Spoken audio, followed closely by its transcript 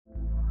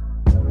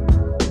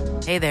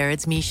Hey there,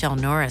 it's Michelle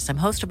Norris. I'm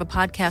host of a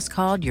podcast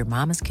called Your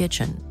Mama's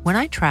Kitchen. When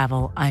I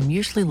travel, I'm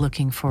usually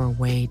looking for a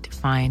way to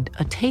find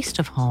a taste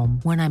of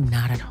home when I'm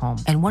not at home.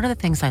 And one of the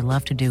things I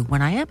love to do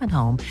when I am at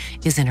home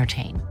is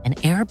entertain. And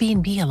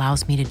Airbnb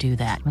allows me to do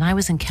that. When I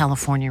was in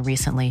California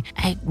recently,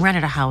 I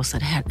rented a house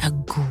that had a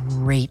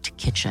great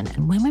kitchen.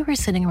 And when we were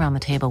sitting around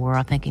the table, we were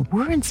all thinking,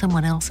 we're in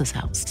someone else's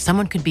house.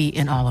 Someone could be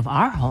in all of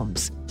our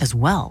homes as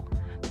well.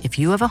 If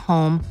you have a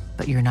home,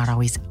 but you're not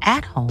always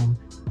at home,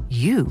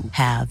 you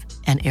have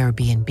an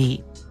Airbnb.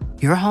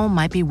 Your home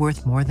might be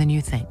worth more than you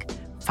think.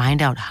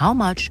 Find out how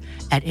much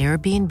at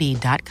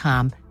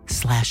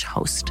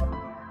airbnb.com/host.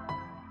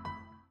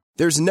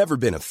 There's never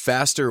been a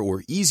faster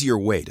or easier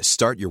way to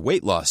start your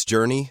weight loss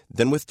journey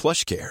than with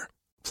PlushCare.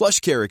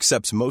 PlushCare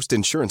accepts most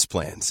insurance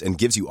plans and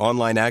gives you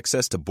online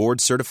access to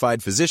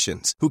board-certified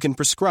physicians who can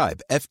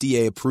prescribe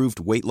FDA-approved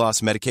weight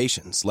loss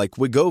medications like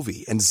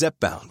Wegovy and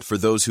Zepbound for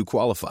those who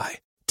qualify.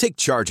 Take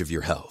charge of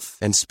your health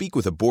and speak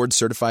with a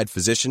board-certified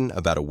physician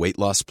about a weight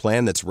loss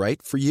plan that's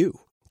right for you.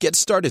 Get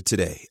started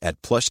today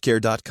at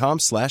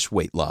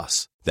plushcare.com/weight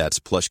loss. That's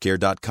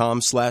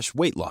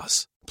plushcare.com/weight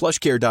loss.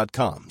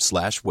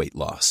 plushcare.com/weight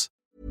loss.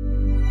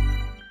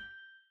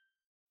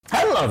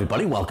 Hello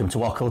everybody, welcome to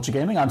What Culture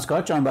Gaming. I'm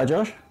Scott, joined by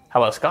Josh.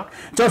 Hello, Scott.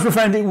 Josh, my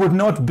friend, it would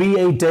not be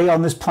a day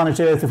on this planet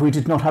Earth if we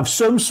did not have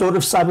some sort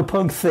of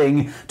cyberpunk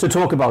thing to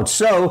talk about.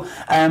 So,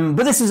 but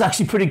this is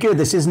actually pretty good.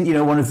 This isn't,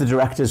 one of the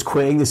directors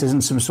quitting. This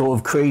isn't some sort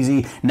of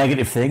crazy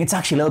negative thing. It's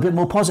actually a little bit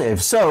more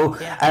positive. So,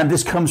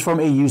 this comes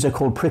from a user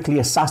called Prickly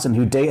Assassin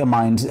who data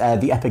mined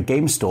the Epic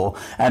Games Store.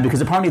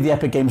 Because apparently the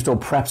Epic Games Store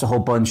preps a whole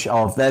bunch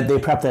of... They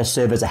prep their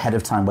servers ahead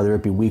of time, whether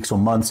it be weeks or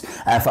months,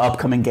 for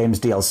upcoming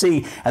games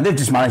DLC. And they've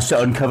just managed to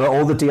uncover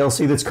all the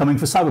DLC that's coming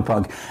for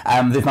Cyberpunk.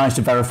 They've managed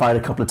to verify a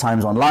couple of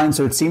times online,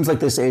 so it seems like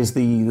this is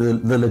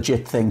the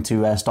legit thing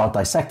to start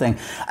dissecting.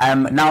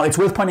 Now, it's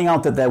worth pointing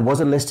out that there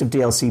was a list of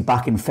DLC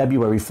back in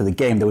February for the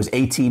game. There was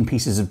 18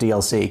 pieces of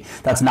DLC.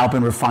 That's now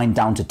been refined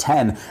down to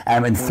 10,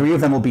 and 3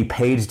 of them will be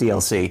paid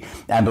DLC.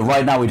 But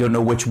right now, we don't know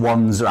which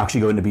ones are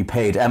actually going to be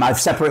paid. I've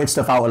separated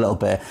stuff out a little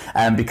bit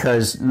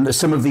because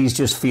some of these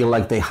just feel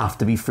like they have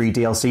to be free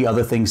DLC.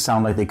 Other things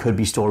sound like they could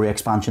be story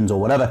expansions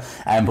or whatever,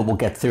 but we'll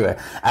get through it.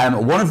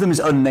 One of them is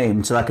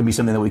unnamed, so that can be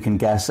something that we can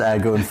guess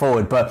going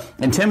forward. But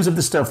in terms of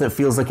the stuff that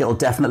feels like it'll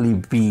definitely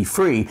be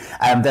free,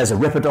 there's a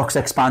Ripperdocs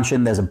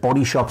expansion, there's a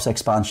Body Shops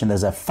expansion,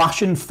 there's a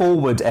Fashion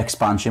Forward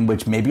expansion,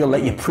 which maybe will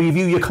let you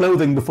preview your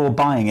clothing before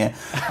buying it,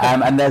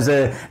 and there's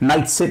a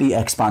Night City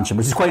expansion,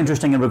 which is quite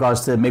interesting in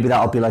regards to maybe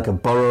that'll be like a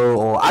borough,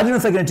 or I don't know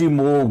if they're going to do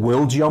more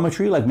world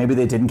geometry, like maybe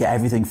they didn't get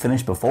everything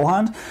finished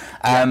beforehand.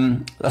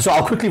 So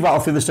I'll quickly rattle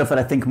through the stuff that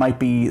I think might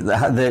be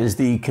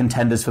the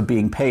contenders for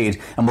being paid,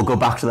 and we'll go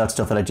back to that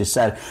stuff that I just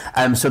said.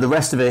 So the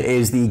rest of it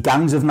is the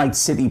Gangs of Night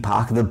City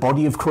pack, the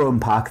Body of Chrome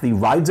pack, the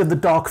Rides of the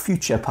Dark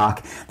Future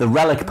pack, the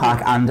Relic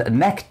pack, and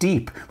Neck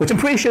Deep, which I'm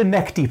pretty sure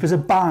Neck Deep is a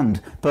band.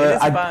 But it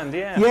is a band,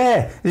 yeah.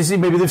 Yeah,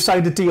 maybe they've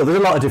signed a deal. There's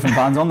a lot of different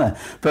bands on there.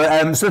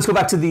 But so let's go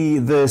back to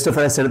the stuff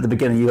that I said at the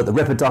beginning. You got the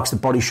Ripperdocs, the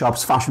Body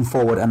Shops, Fashion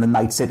Forward, and the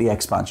Night City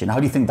expansion. How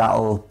do you think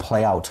that'll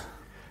play out?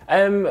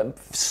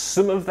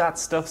 Some of that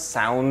stuff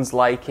sounds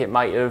like it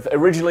might have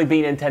originally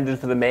been intended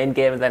for the main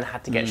game and then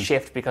had to get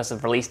shifted because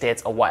of release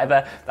dates or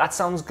whatever. That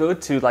sounds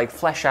good to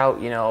flesh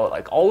out,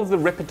 all of the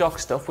Ripperdoc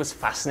stuff was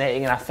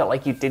fascinating, and I felt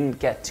like you didn't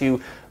get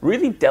to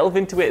really delve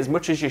into it as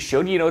much as you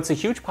should. It's a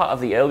huge part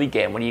of the early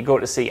game when you go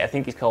to see, I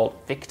think he's called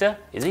Victor.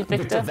 Is he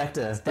Victor?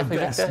 Victor. Definitely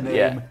the best Victor?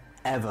 name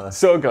ever.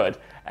 So good.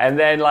 And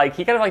then,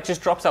 he kind of,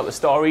 just drops out the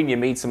story and you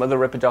meet some other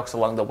Ripperdocs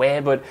along the way.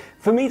 But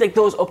for me,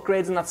 those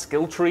upgrades in that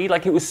skill tree,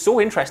 it was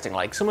so interesting.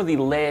 Some of the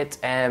late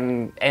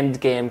end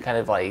game kind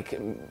of,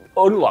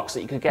 unlocks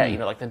that you could get,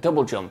 the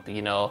double jump,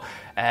 a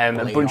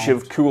bunch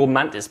of cool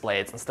mantis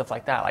blades and stuff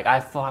like that.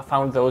 I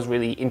found those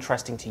really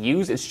interesting to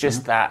use. It's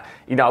just that,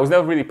 I was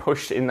never really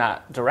pushed in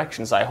that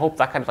direction. So I hope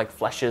that kind of,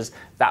 fleshes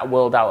that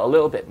world out a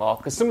little bit more.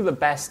 Because some of the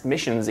best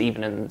missions,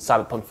 even in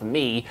Cyberpunk for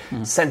me,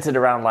 centered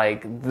around,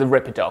 the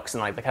Ripperdocs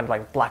and, the kind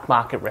of, black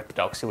market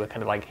Ripperdocs who were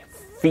kind of,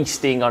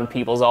 feasting on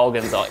people's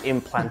organs or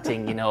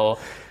implanting,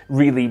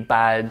 really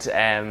bad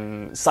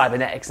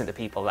cybernetics into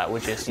people that were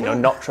just,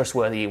 not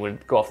trustworthy,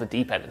 would go off the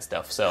deep end and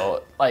stuff.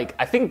 So, I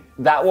think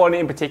that one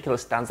in particular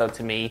stands out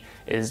to me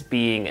as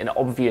being an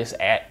obvious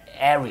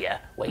area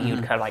where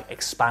you'd kind of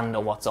expand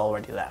on what's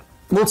already there.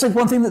 Well, it's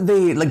one thing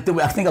that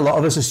I think a lot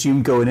of us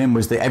assumed going in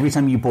was that every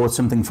time you bought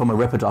something from a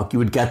Ripperdoc, you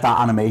would get that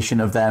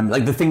animation of them,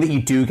 the thing that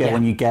you do get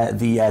when you get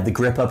the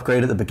grip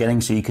upgrade at the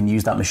beginning, so you can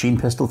use that machine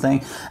pistol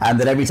thing, and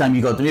that every time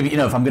you got, maybe,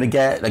 if I'm going to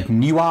get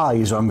new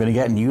eyes or I'm going to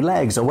get new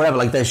legs or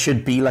whatever, there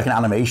should be an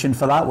animation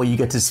for that where you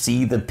get to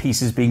see the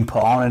pieces being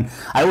put on, and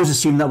I always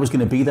assumed that was going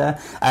to be there,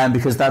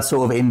 because that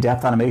sort of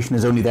in-depth animation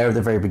is only there at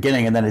the very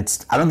beginning, and then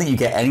I don't think you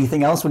get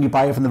anything else when you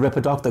buy it from the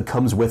Ripperdoc that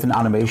comes with an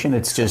animation.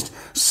 It's just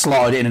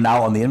slotted in and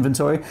out on the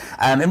inventory.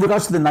 In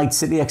regards to the Night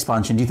City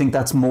expansion, do you think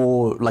that's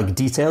more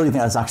detail? Do you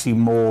think that's actually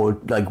more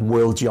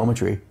world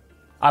geometry?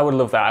 I would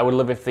love that. I would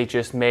love if they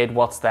just made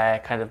what's there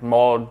kind of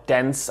more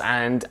dense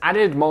and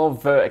added more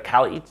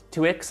verticality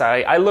to it. Because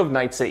I love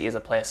Night City as a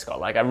place, Scott.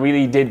 Like, I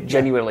really did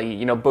genuinely,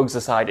 you know, bugs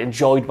aside,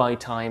 enjoyed my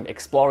time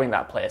exploring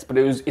that place. But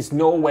it's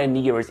nowhere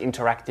near as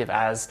interactive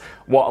as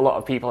what a lot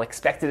of people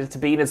expected it to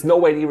be. And it's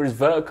nowhere near as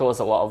vertical as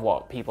a lot of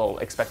what people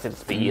expected it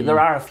to be. There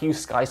are a few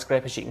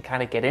skyscrapers you can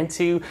kind of get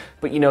into.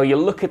 But, you know, you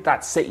look at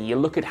that city, you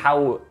look at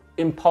how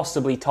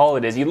impossibly tall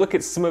it is. You look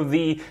at some of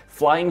the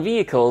flying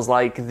vehicles,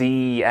 like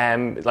the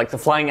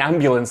flying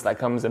ambulance that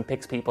comes and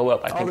picks people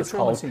up. I think it's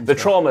called the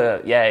trauma.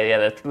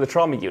 The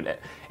trauma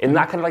unit. And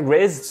that kind of like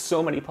raised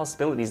so many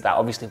possibilities that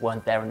obviously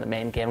weren't there in the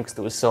main game because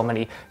there was so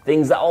many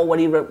things that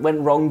already went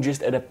wrong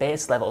just at a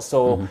base level.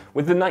 So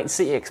with the Night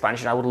City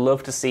expansion, I would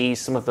love to see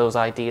some of those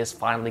ideas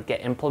finally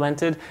get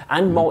implemented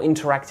and more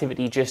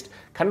interactivity, just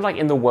kind of like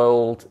in the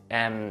world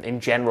in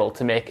general,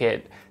 to make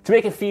it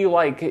feel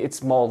like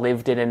it's more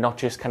lived in and not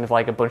just kind of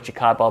like a bunch of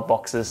cardboard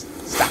boxes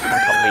stacked on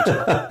top of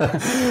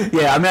each other.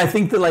 Yeah, I mean, I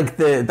think that like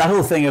that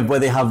whole thing of where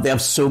they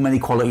have so many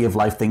quality of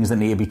life things that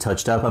need to be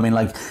touched up. I mean,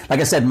 like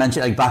I said,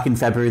 mentioned like back in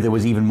February there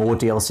was even more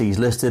DLCs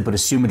listed, but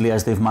assumedly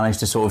as they've managed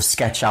to sort of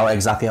sketch out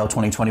exactly how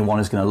 2021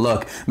 is going to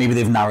look, maybe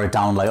they've narrowed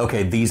down like,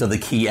 okay, these are the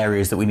key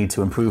areas that we need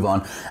to improve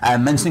on.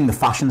 Mentioning the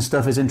fashion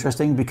stuff is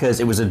interesting because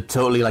it was a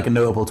totally like a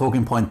notable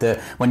talking point that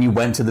when you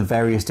went to the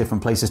various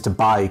different places to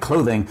buy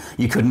clothing,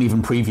 you couldn't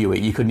even preview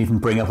it. You couldn't even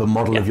bring up a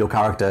model of your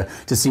character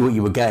to see what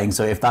you were getting.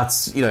 So if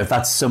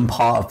that's some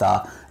part of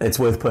that, it's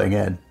worth putting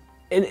in.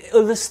 And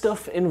other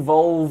stuff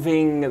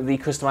involving the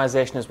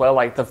customization as well,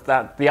 like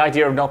the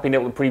idea of not being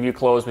able to preview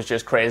clothes was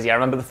just crazy. I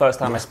remember the first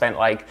time I spent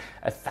like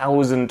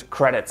 1,000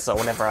 credits or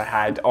whatever I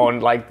had on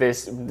like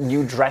this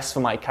new dress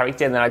for my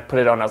character, and then I put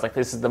it on. I was like,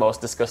 "This is the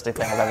most disgusting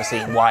thing I've ever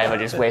seen. Why have I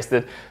just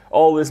wasted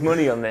all this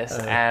money on this?"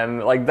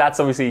 Like that's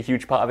obviously a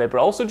huge part of it, but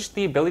also just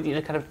the ability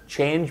to kind of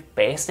change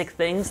basic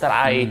things that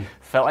I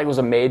felt like was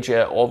a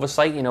major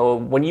oversight. You know,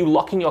 when you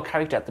lock in your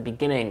character at the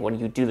beginning, when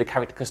you do the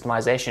character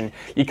customization,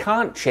 you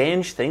can't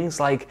change things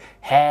like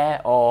hair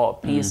or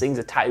piercings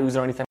or tattoos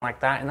or anything like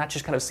that, and that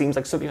just kind of seems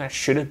like something that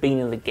should have been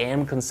in the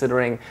game,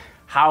 considering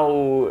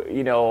how,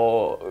 you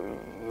know,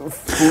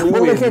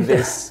 fluid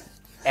this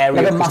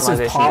area like a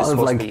massive part of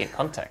like in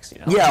context, you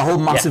know? Yeah, a whole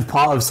massive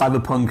part of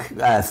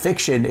cyberpunk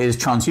fiction is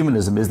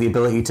transhumanism, is the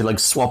ability to like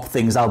swap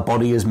things out.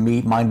 Body is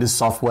meat, mind is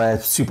software,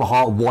 super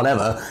hot,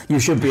 whatever. You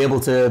should be able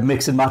to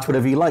mix and match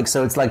whatever you like.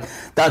 So it's like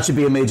that should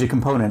be a major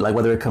component, like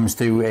whether it comes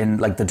through in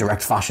like the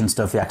direct fashion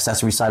stuff, the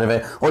accessory side of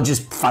it, or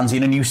just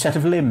fancying a new set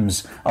of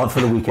limbs out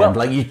for the weekend.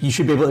 Like you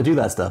should be able to do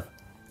that stuff.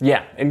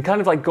 Yeah, and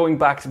kind of like going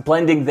back to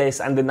blending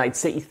this and the Night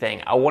City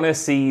thing, I want to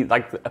see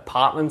like the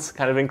apartments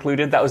kind of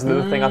included. That was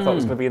another thing I thought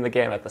was going to be in the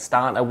game at the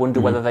start. I wonder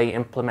whether they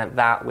implement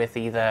that with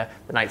either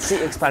the Night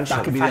City expansion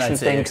or the fashion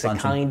thing, because it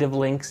kind of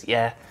links.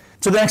 Yeah.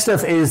 So the next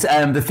stuff is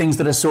the things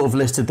that are sort of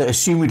listed that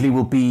assumedly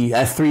will be,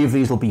 3 of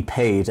these will be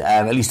paid,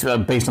 at least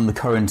based on the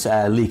current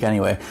leak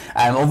anyway.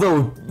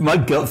 Although my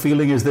gut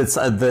feeling is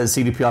that the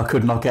CDPR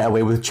could not get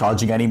away with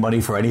charging any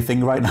money for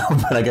anything right now,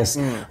 but I guess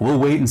we'll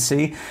wait and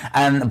see.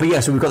 But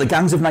yeah, so we've got the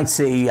Gangs of Night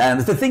City.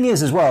 The thing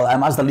is as well,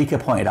 as the leaker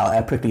pointed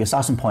out, Prickly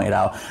Assassin pointed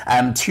out,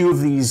 2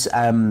 of these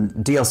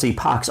DLC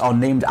packs are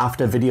named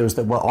after videos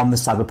that were on the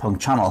Cyberpunk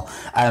channel.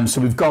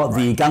 So we've got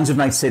the Gangs of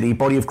Night City,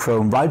 Body of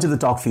Chrome, Rides of the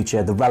Dark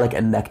Future, The Relic,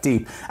 and Neck Deep.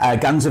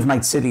 Gangs of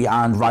Night City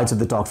and Rides of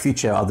the Dark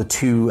Future are the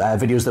 2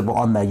 videos that were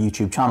on their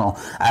YouTube channel,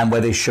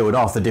 where they showed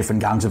off the different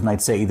Gangs of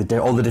Night City,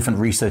 all the different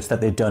research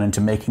that they'd done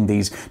into making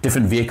these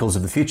different vehicles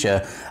of the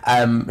future.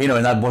 And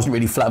that wasn't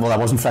really that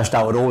wasn't fleshed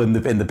out at all in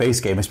the base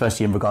game,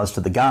 especially in regards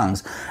to the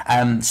gangs.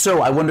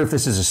 So I wonder if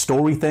this is a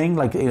story thing,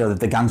 like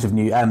the Gangs of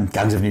New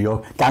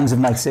York, Gangs of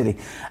Night City.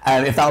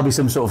 If that'll be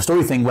some sort of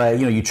story thing where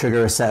you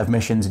trigger a set of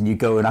missions and you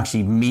go and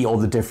actually meet all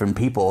the different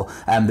people,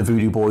 the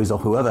Voodoo Boys or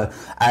whoever.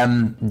 I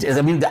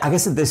mean, I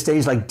guess at this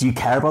stage, like, do you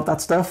care about that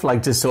stuff?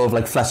 Like, just sort of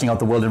like fleshing out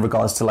the world in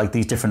regards to like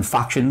these different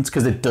factions,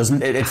 because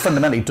it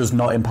fundamentally does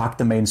not impact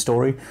the main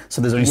story. So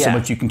there's only so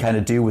much you can kind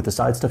of do with the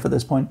side stuff at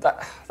this point.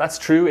 That's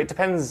true. It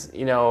depends,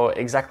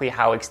 exactly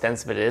how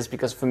extensive it is.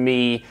 Because for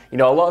me, a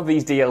lot of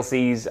these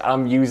DLCs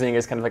I'm using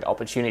as kind of like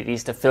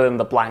opportunities to fill in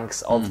the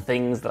blanks of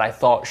things that I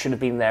thought should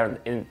have been there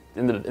in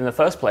the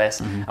first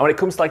place. And when it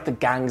comes to like the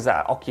gangs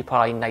that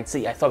occupy Night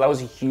City, I thought that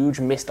was a huge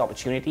missed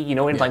opportunity.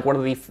 Like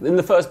in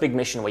the first big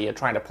mission where you're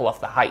trying to pull off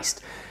the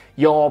heist,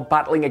 you're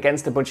battling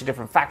against a bunch of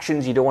different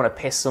factions. You don't want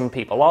to piss some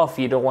people off.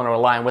 You don't want to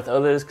align with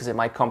others because it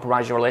might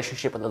compromise your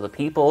relationship with other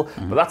people.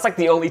 But that's like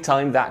the only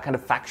time that kind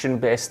of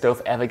faction-based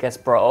stuff ever gets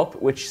brought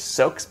up, which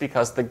sucks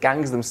because the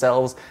gangs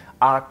themselves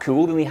are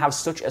cool and they have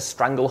such a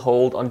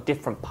stranglehold on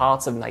different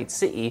parts of Night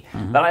City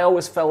that I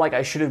always felt like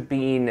I should have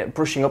been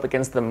brushing up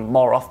against them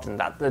more often,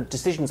 that the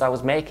decisions I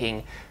was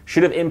making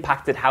should have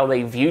impacted how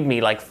they viewed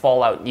me, like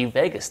Fallout New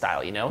Vegas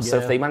style, So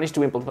if they managed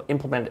to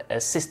implement a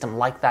system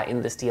like that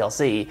in this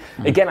DLC,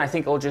 again, I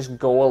think it'll just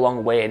go a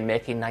long way in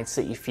making Night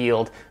City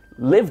feel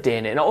lived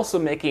in, and also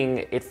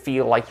making it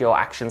feel like your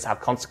actions have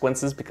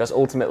consequences, because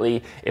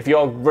ultimately, if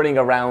you're running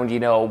around,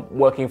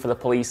 working for the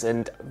police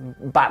and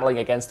battling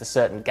against a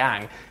certain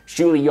gang,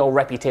 surely your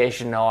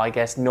reputation, or I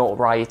guess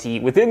notoriety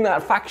within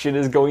that faction,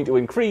 is going to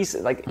increase.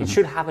 It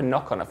should have a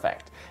knock-on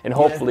effect. And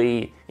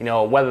hopefully,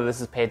 whether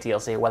this is paid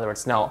DLC or whether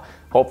it's not,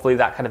 hopefully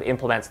that kind of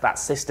implements that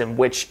system,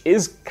 which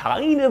is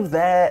kind of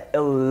there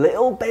a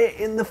little bit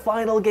in the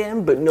final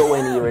game, but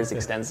nowhere near as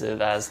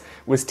extensive as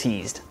was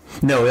teased.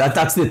 No,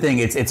 that's the thing.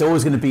 It's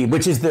always going to be,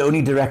 which is the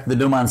only the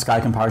No Man's Sky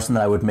comparison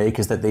that I would make,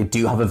 is that they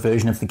do have a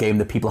version of the game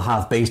that people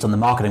have based on the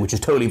marketing, which is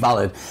totally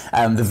valid.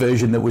 The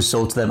version that was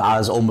sold to them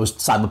as almost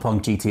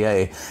Cyberpunk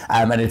GTA,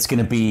 and it's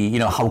going to be,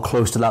 how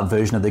close to that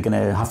version are they going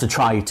to have to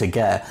try to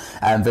get,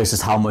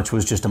 versus how much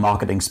was just a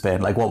marketing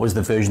spin. Like, what was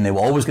the version they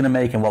were always going to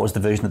make, and what was the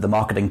version that the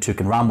marketing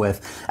took and ran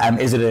with?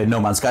 Is it a No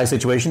Man's Sky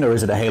situation, or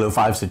is it a Halo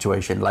 5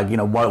 situation?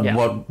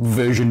 What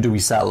version do we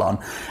settle on?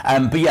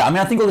 But yeah,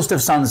 I think all this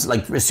stuff sounds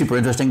like super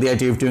interesting. The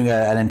idea of doing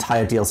an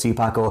entire DLC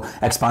pack or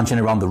expansion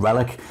around the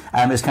Relic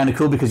is kind of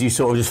cool, because you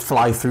sort of just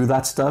fly through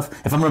that stuff.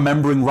 If I'm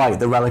remembering right,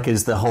 the Relic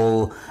is the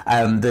whole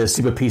the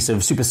super piece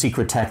of super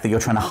secret tech that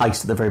you're trying to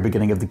heist at the very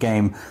beginning of the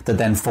game that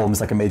then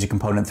forms like a major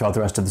component throughout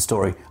the rest of the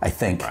story, I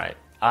think. Right.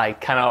 I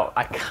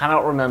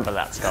cannot remember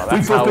that, Scott.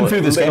 We've both been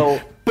through this game,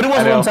 but it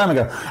was a long time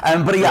ago.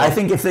 But yeah, I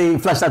think if they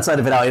flesh that side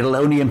of it out, it'll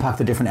only impact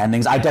the different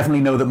endings. I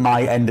definitely know that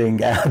my ending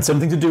had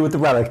something to do with the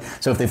Relic,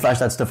 so if they flesh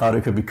that stuff out,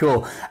 it could be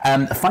cool.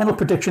 Final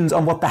predictions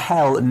on what the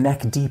hell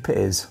Neck Deep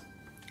is?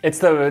 It's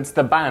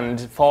the band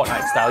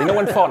Fortnite style.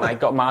 When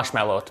Fortnite got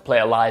Marshmello to play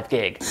a live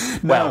gig?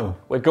 No. Well,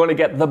 we're going to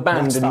get the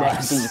band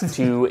Neck Deep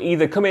to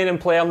either come in and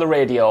play on the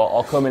radio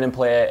or come in and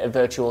play a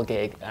virtual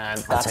gig. And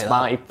that's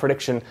my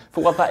prediction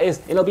for what that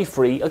is. It'll be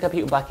free. It'll get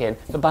people back in.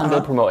 The band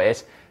will promote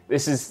it.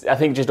 This is, I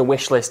think, just a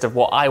wish list of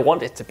what I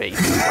want it to be,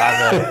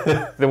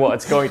 rather than what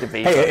it's going to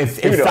be. Hey,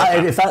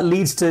 if that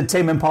leads to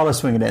Tame Impala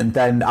swinging it,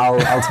 then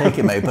I'll take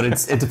it, mate. But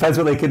it depends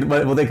what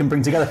they can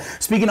bring together.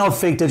 Speaking of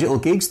fake digital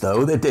gigs,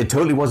 though, it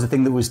totally was a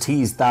thing that was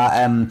teased.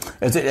 That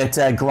is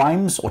it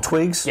Grimes or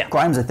Twigs? Yeah.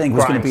 Grimes, I think,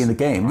 was going to be in the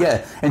game. Grimes.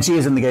 Yeah, and she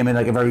is in the game in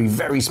like a very,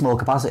 very small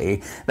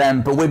capacity.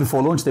 But way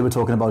before launch, they were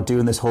talking about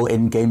doing this whole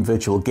in-game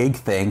virtual gig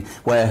thing,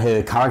 where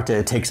her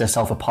character takes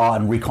herself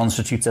apart and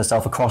reconstitutes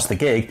herself across the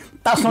gig.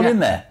 That's not in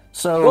there.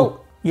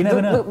 So, you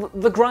never know.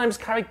 The Grimes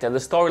character, the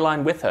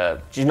storyline with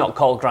her, she's not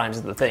called Grimes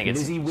in the thing.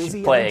 It's Lizzie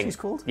Wizzy, playing, I think she's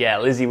called? Yeah,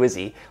 Lizzie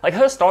Wizzy. Like,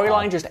 her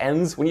storyline just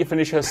ends when you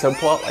finish her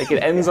subplot. Like,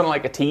 it ends on,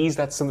 like, a tease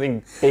that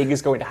something big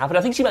is going to happen.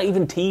 I think she might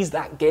even tease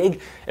that gig,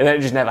 and then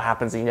it just never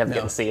happens, and you never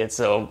get to see it.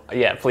 So,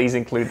 yeah, please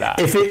include that.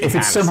 If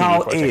it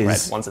somehow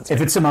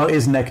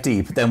is Neck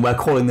Deep, then we're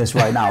calling this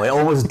right now. It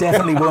almost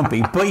definitely won't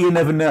be, but you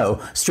never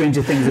know.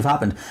 Stranger things have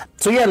happened.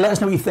 So, yeah, let us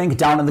know what you think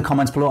down in the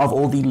comments below of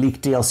all the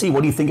leaked DLC.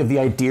 What do you think of the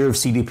idea of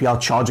CDPR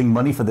charging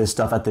money for this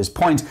stuff at this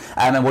point?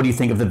 And what do you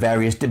think of the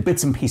various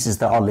bits and pieces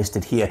that are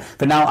listed here?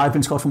 For now, I've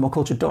been Scott from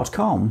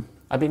WhatCulture.com.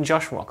 I've been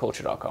Josh from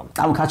WhatCulture.com.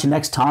 I will catch you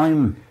next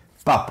time.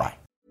 Bye-bye.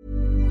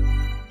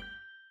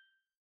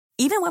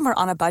 Even when we're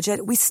on a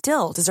budget, we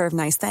still deserve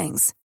nice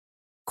things.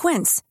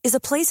 Quince is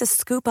a place to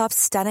scoop up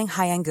stunning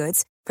high-end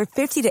goods for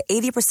 50 to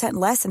 80%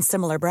 less than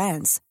similar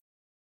brands.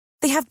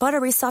 They have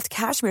buttery soft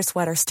cashmere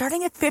sweaters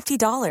starting at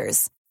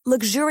 $50,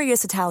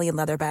 luxurious Italian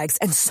leather bags,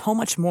 and so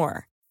much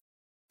more.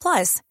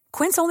 Plus,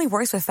 Quince only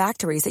works with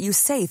factories that use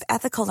safe,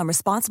 ethical, and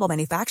responsible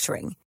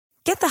manufacturing.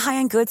 Get the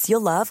high-end goods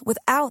you'll love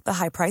without the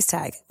high price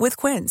tag with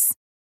Quince.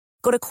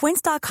 Go to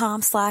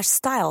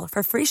quince.com/style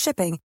for free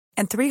shipping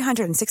and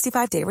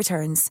 365-day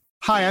returns.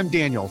 Hi, I'm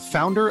Daniel,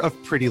 founder of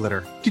Pretty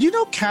Litter. Did you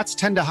know cats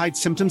tend to hide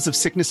symptoms of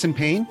sickness and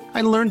pain?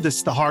 I learned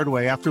this the hard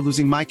way after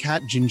losing my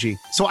cat, Gingy.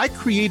 So I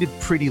created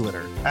Pretty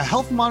Litter, a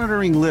health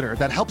monitoring litter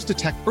that helps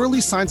detect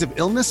early signs of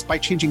illness by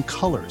changing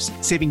colors,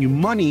 saving you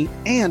money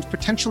and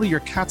potentially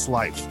your cat's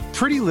life.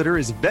 Pretty Litter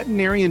is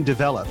veterinarian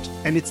developed,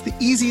 and it's the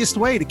easiest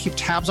way to keep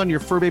tabs on your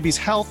fur baby's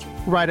health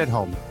right at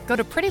home. Go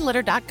to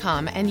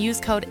prettylitter.com and use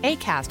code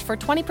ACAST for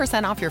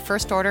 20% off your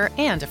first order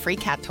and a free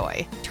cat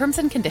toy. Terms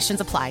and conditions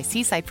apply.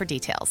 See site for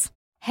details.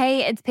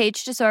 Hey, it's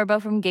Paige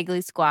DeSorbo from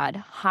Giggly Squad.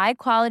 High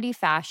quality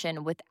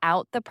fashion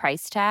without the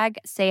price tag.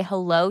 Say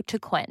hello to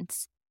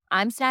Quince.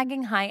 I'm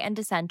snagging high-end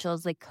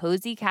essentials like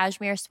cozy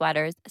cashmere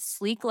sweaters,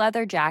 sleek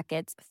leather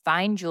jackets,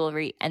 fine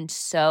jewelry, and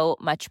so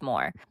much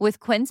more. With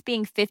Quince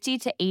being 50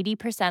 to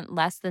 80%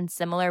 less than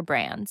similar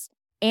brands.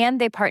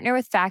 And they partner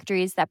with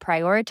factories that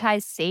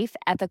prioritize safe,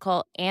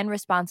 ethical, and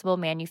responsible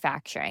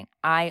manufacturing.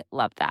 I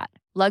love that.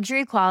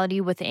 Luxury quality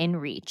within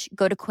reach.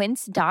 Go to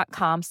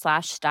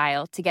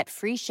quince.com/style to get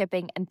free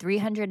shipping and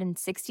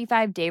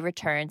 365-day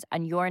returns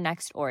on your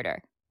next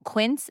order.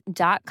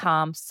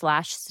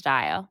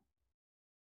 Quince.com/style.